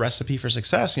recipe for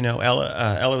success.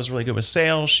 Ella was really good with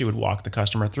sales. She would walk the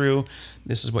customer through.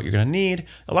 This is what you're going to need.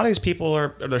 A lot of these people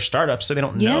they're startups, so they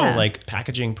don't know Yeah. like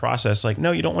packaging process. Like,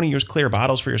 no, you don't want to use clear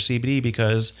bottles for your CBD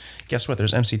because guess what?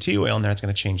 There's MCT oil in there. It's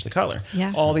going to change the color.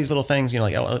 Yeah. All these little things,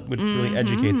 like Ella would really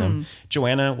educate them.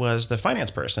 Joanna was the finance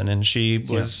person, and she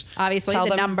was. Obviously, Tell the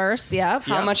them- numbers. Yep.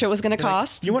 how much it was going to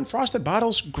cost. You want frosted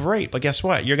bottles? Great. But guess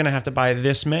what? You're going to have to buy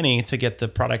this many to get the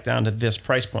product down to this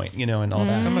price point, and all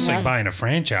that. It's almost like buying a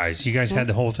franchise. You guys had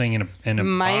the whole thing in a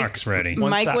box ready. One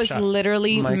Mike stop was shop.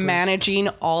 literally Mike was- managing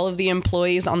all of the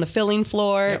employees on the filling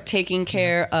floor, Yep. taking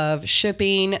care of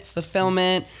shipping,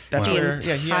 fulfillment. That's the where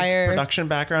he has production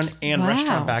background and Wow.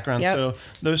 restaurant background. Yep. So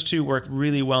those two work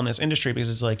really well in this industry because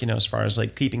it's like, as far as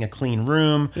like keeping a clean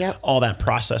room, Yep. all that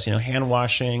process, hand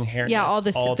washing, hair Yeah, all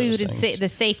the all food those and things. the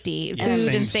safety, Yeah. food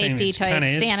Same- and safety same- it type, kinda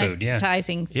is food, yeah.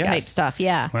 sanitizing Yes. type stuff.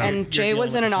 Yeah. Wow. And You're Jay dealing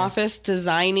was with in an the same- office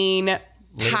designing,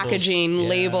 packaging, Yeah.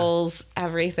 labels,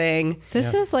 everything.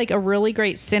 This is like a really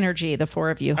great synergy the four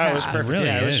of you Oh, it was have. perfect. really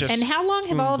yeah, it was is. just, And how long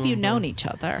have all of you known each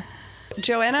other?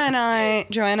 Joanna and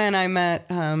I met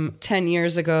 10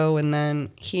 years ago, and then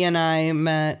he and I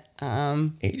met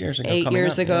 8 years ago. 8 coming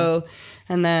years up, ago.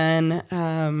 And then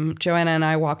Joanna and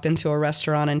I walked into a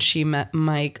restaurant and she met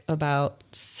Mike about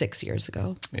 6 years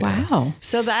ago. Wow.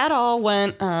 So that all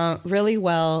went really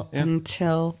well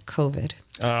until COVID.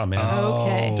 Oh, man.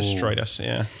 Okay. Destroyed us,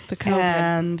 yeah. The COVID.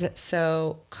 And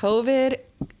so COVID,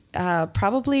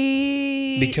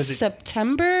 probably Because it-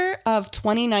 September of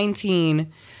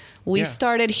 2019, we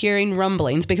started hearing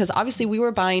rumblings because obviously we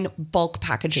were buying bulk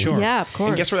packaging. Sure. Yeah, of course.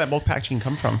 And guess where that bulk packaging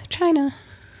come from? China.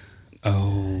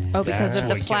 Oh, because of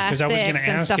the Because I was going plastics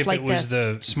to and ask stuff if like it was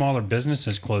this. the smaller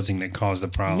businesses closing that caused the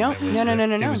problem. No, It was no.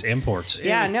 It was imports.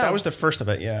 Yeah, no. That was the first of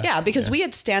it, yeah. Yeah, because we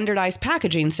had standardized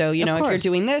packaging. So, you know, if you're course.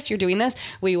 doing this, you're doing this.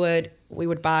 We would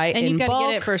buy and in you got to bulk.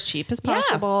 get it for as cheap as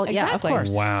possible. Yeah, exactly. of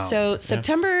course. Wow. So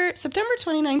September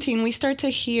 2019, we start to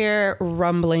hear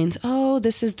rumblings. Oh,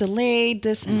 this is delayed.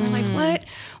 This, and we're like,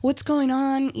 what's going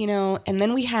on? You know. And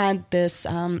then we had this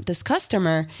this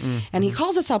customer, and he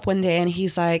calls us up one day, and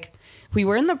he's like, we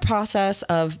were in the process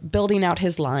of building out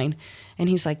his line, and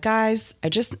he's like, guys,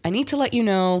 I need to let you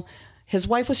know. His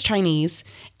wife was Chinese,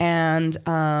 and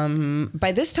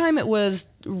by this time it was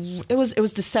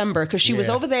December because she was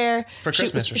over there For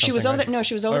Christmas or she was something, over there. No,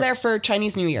 she was over there for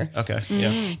Chinese New Year. Okay,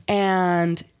 yeah.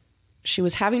 And she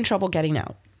was having trouble getting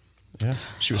out. Yeah.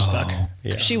 She was stuck.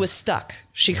 Yeah. She was stuck.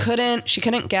 She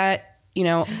couldn't get, you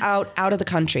know, out of the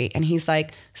country. And he's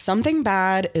like, something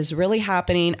bad is really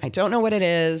happening. I don't know what it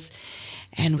is.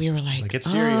 And we were like, it's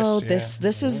serious. oh, Yeah.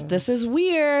 this is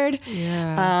weird.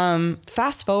 Yeah.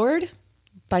 Fast forward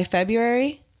by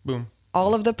February, Boom.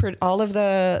 all of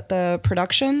the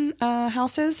production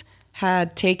houses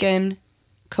had taken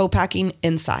co-packing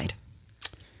inside,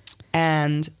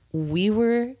 and we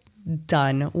were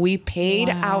done. We paid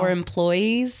our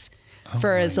employees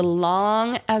for as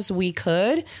long as we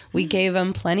could. We gave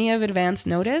them plenty of advance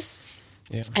notice,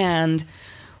 and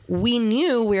we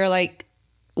knew, we were like,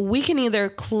 we can either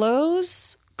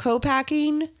close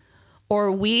co-packing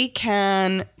or we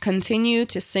can continue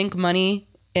to sink money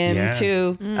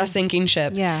into a sinking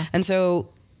ship. Yeah. And so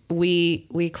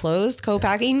we closed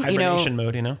co-packing, you know. Hibernation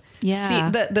mode, you know? Yeah.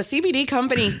 The CBD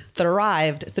company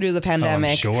thrived through the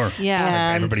pandemic. Sure. Yeah.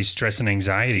 And Everybody's stress and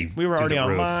anxiety. We were through already the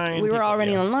roof. we online. were People-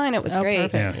 already online. It was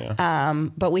great. perfect. Yeah.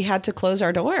 But we had to close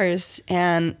our doors.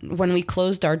 And when we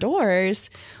closed our doors,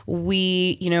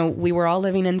 we were all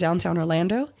living in downtown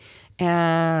Orlando.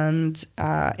 And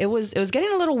it was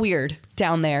getting a little weird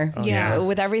down there. Yeah.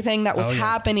 With everything that was Oh, yeah.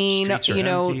 happening. Streets are You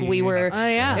know, empty. we were Oh,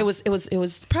 yeah. it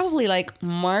was probably like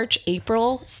March,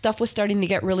 April. Stuff was starting to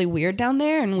get really weird down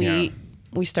there, and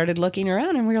we started looking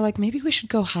around, and we were like, maybe we should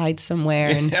go hide somewhere.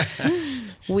 And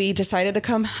we decided to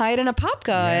come hide in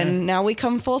Apopka, and now we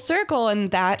come full circle,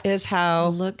 and that is how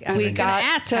Look, I we was going got to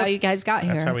ask to, how you guys got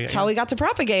here. That's how we that's how we got to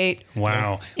Propagate.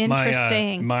 Wow.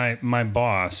 Interesting. My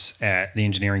boss at the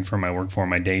engineering firm I work for,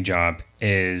 my day job,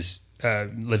 is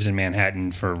lives in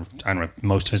Manhattan for, I don't know,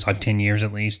 most of his life, 10 years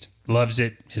at least. Loves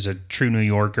it. Is a true New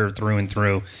Yorker through and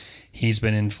through. He's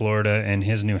been in Florida in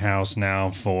his new house now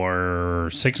for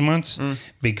 6 months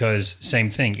because same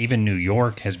thing. Even New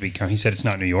York has become, he said it's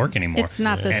not New York anymore. It's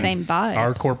not the And same vibe.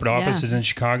 Our corporate office Yeah. is in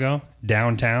Chicago,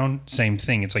 downtown, same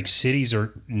thing. It's like cities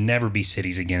are never be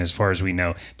cities again as far as we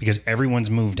know because everyone's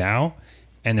moved out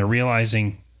and they're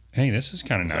realizing, hey, this is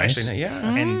kind of nice. actually-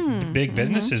 yeah. And the big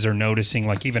businesses are noticing,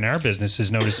 like even our business is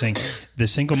noticing the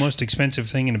single most expensive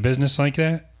thing in a business like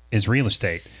that is real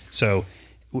estate. So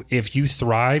if you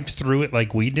thrived through it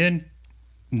like we did,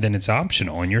 then it's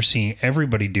optional. And you're seeing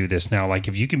everybody do this now. Like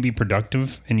if you can be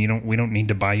productive and we don't need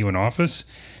to buy you an office,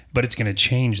 but it's going to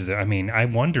change. I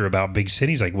wonder about big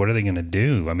cities. Like what are they going to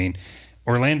do? I mean,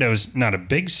 Orlando's not a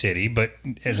big city, but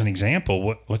as an example,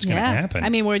 what's going to happen? I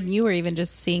mean, when you were even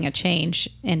just seeing a change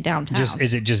in downtown.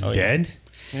 is it just dead?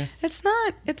 It's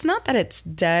not that it's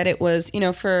dead. It was,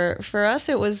 for us,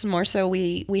 it was more so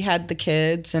we had the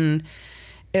kids, and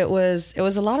it was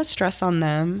a lot of stress on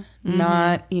them,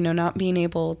 not being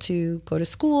able to go to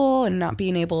school and not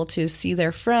being able to see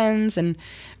their friends and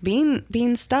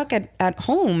being stuck at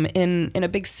home in a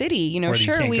big city. Where you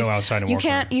can't go outside and you work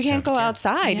can't go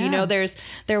outside. Yeah.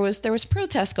 There was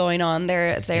protests going on.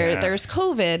 There's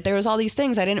COVID. There was all these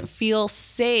things. I didn't feel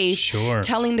safe Sure.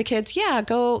 telling the kids,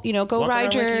 go Walk ride around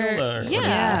like your Yoda or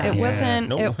yeah. whatever. It wasn't.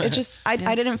 Nope. It just I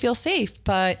didn't feel safe,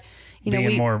 but.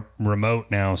 being more remote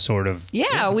now, sort of.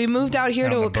 Yeah, we moved out here Out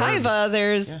to in the burbs.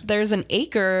 Wekiva. There's an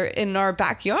acre in our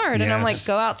backyard, and I'm like, Yes.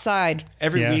 go outside.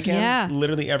 Every Yeah. weekend, Yeah.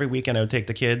 literally every weekend, I would take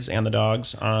the kids and the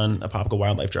dogs on a Apopka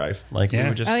wildlife drive. Like, we Yeah.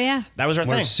 would just, Oh, yeah. that was our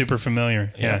We're thing. super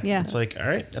familiar. Yeah. Yeah. It's like, all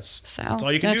right, that's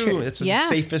all you can That's do. true. It's the Yeah.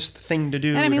 safest thing to do.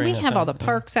 And I mean, we during that have all the time.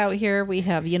 parks out here. We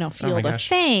have, Field of gosh.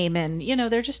 Fame, and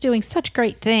they're just doing such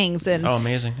great things. And Oh,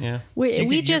 amazing. Yeah.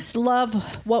 we just love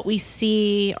what we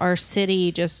see our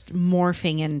city just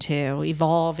morphing into,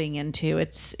 evolving into.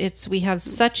 We have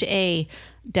such a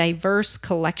diverse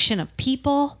collection of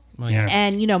people, yeah.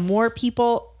 and more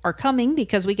people are coming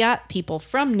because we got people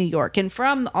from New York and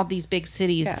from all these big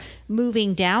cities Yeah.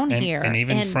 moving down And, here, and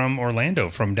even from Orlando,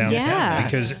 from downtown. Yeah.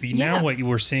 Because Yeah. now what you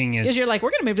were seeing because is you're like, we're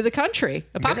going to move to the country.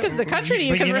 Apopka's the country to you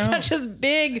But because you we're know- such a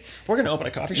big. We're going to open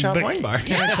a coffee shop But wine bar.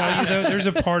 Can I tell you though, there's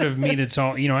a part of me that's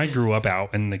all I grew up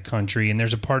out in the country, and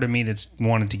there's a part of me that's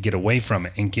wanted to get away from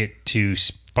it and get to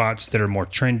spots that are more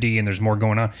trendy and there's more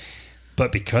going on.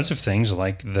 But because of things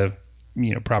like the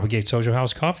Propagate Social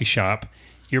House coffee shop,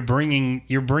 you're bringing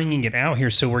it out here,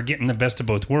 so we're getting the best of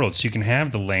both worlds. So you can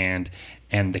have the land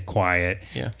and the quiet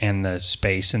and the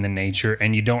space and the nature,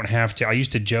 and you don't have to. I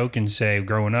used to joke and say,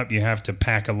 growing up, you have to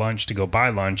pack a lunch to go buy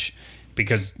lunch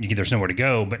because there's nowhere to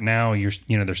go. But now there's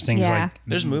things Yeah. like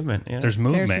There's movement. Yeah. there's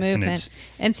movement, There's movement. and it's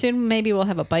And soon maybe we'll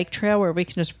have a bike trail where we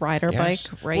can just ride our Yes.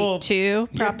 bike right Well, to.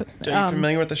 Are you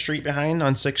familiar with the street behind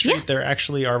on 6th Street? Yeah. They're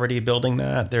actually already building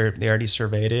that. They already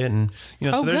surveyed it, and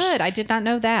Oh, so there's, good. I did not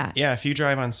know that. Yeah, if you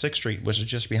drive on 6th Street, which is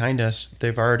just behind us,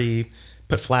 they've already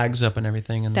put flags up and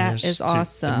everything, and That there's is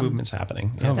awesome. The movement's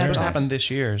happening. Yeah, Oh, it's very supposed to nice. happen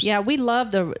this year. Yeah, we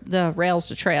love the rails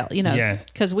to trail. Yeah.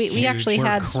 because we actually we're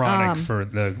had chronic for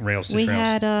the rails to we trails.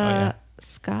 had yeah.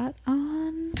 Scott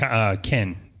on.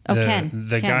 Ken. Oh, the, Ken.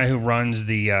 the Ken. guy who runs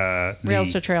the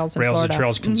Rails to Trails in Rails Florida. to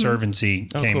Trails Conservancy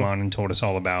came cool. on and told us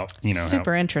all about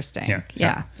Super how, interesting. Yeah.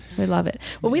 Yeah, we love it.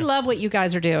 Well, we love what you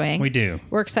guys are doing. We do.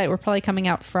 We're excited. We're probably coming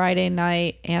out Friday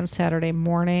night and Saturday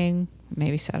morning,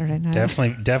 maybe Saturday night.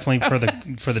 definitely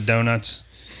for the donuts.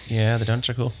 Yeah, the donuts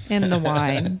are cool. And the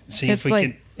wine. See it's if we like,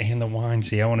 can and the wine.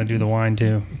 See, I want to do the wine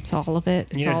too. It's all of it.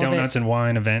 It's You know, all donuts of it. and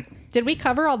wine event. Did we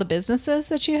cover all the businesses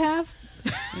that you have?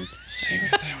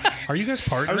 Are you guys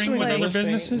partnering doing with real other estate.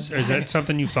 businesses? Or is that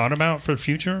something you thought about for the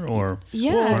future? Or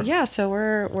Yeah. So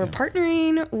we're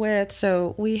partnering with.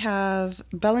 So we have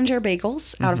Bellinger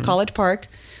Bagels out of College Park.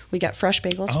 We get fresh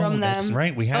bagels from them. that's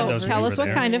right. We had Oh, those. tell when us we what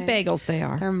were kind there. of bagels they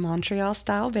are. They're Montreal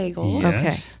style bagels.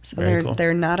 Yes. So Very cool.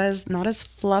 they're not as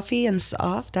fluffy and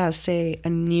soft as say a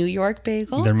New York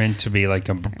bagel. They're meant to be like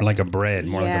a bread,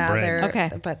 more like a bread. they're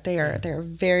Okay. but they're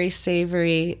very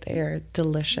savory. They're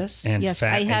delicious. And Yes,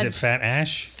 fat. I had- Is it fat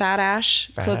ash? Fat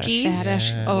ash cookies. Fat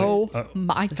ash. Oh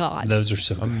my God. Those are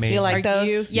so good. Amazing. You like Are those?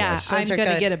 you? Yeah, Yes. I'm Those are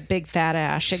gonna good. get a big fat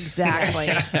ash. Exactly.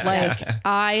 Like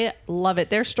I love it.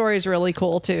 Their story is really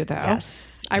cool too, though.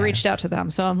 Yes. I reached out to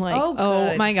them, so I'm like, Oh, oh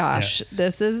good. my gosh,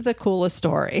 this is the coolest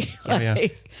story. yeah.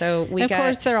 Like, So we of got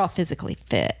course, they're all physically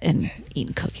fit and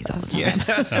eating cookies all the time.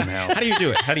 Yeah. Somehow. How do you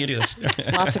do it? How do you do this?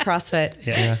 lots of CrossFit.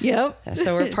 Yeah. Yep.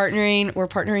 So we're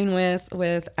partnering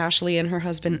with Ashley and her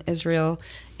husband Israel,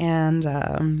 and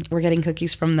we're getting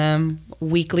cookies from them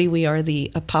weekly. We are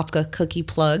the Apopka cookie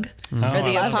plug or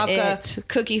the I love Apopka it.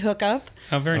 cookie hookup.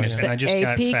 Oh, very nice. And I just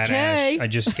got APK. Fat Ash. I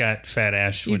just got Fat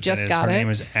Ash. You which just it is. got Her it? name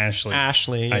is Ashley.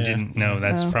 Ashley, I yeah. didn't know.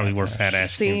 That's probably where Fat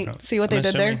Ash came from. See what they I'm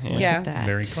did there? assuming, Yeah. That.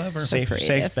 Very clever.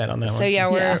 safe bet on that So one. yeah,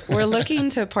 Yeah. we're looking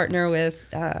to partner with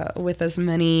as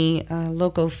many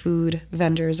local food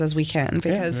vendors as we can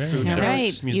because Food All trucks,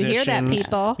 right. You hear that, musicians.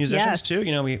 people. Musicians Yes.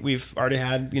 too. We've already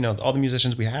had all the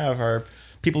musicians we have are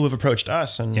people who've approached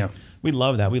us, and Yeah. we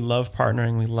love that. We love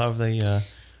partnering. We love the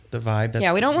vibe. That's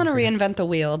yeah, we don't want to reinvent the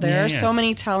wheel. There Yeah, are yeah. so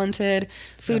many talented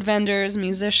food vendors,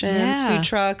 musicians, Yeah. food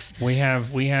trucks. We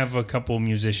have a couple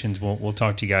musicians. We'll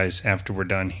talk to you guys after we're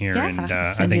done here, Yeah. and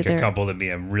I Send you think a their- couple that'd be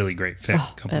a really great fit.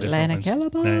 Oh, couple Atlantic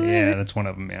different ones. Alibi. Yeah, that's one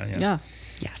of them. Yeah. Yeah.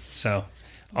 Yes. So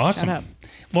awesome. Shout out.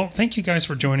 Well, thank you guys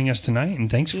for joining us tonight, and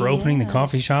thanks for opening the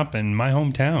coffee shop in my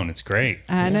hometown. It's great.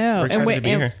 I know. We're excited to be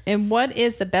here. And what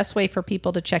is the best way for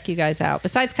people to check you guys out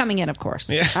besides coming in, of course?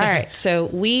 Yeah. All right. So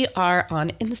we are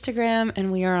on Instagram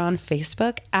and we are on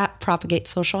Facebook at Propagate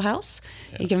Social House.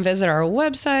 You can visit our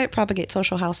website,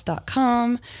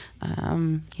 propagatesocialhouse.com.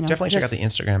 Definitely check out the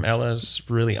Instagram. Ella's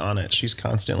really on it. She's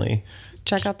constantly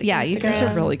check out the Yeah, you guys are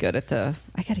Instagram. really good at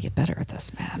I got to get better at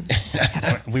this, man.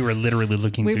 We were literally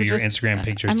looking We through were your just- Instagram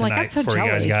pictures I'm like, tonight I'm so before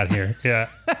you guys jelly. got here. Yeah.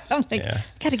 I'm like, Yeah.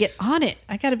 I got to get on it.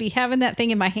 I got to be having that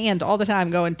thing in my hand all the time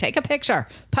going, take a picture,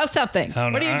 post something. Oh,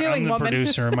 no, What are you doing, I'm the woman?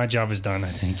 producer. My job is done, I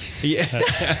think.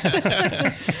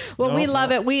 Yeah. Well, we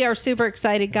love it. We are super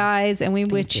excited, guys, and we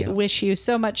wish you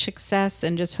so much success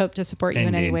and just hope to support you in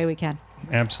any Indeed. way we can.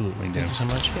 Absolutely do. Thank you so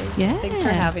much. Yeah. Thanks for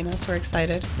having us. We're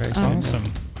excited. Very exciting. Awesome.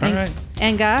 All And, right.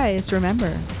 and guys, remember,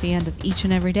 at the end of each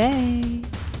and every day,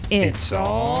 it's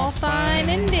all fine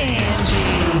and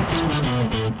dandy.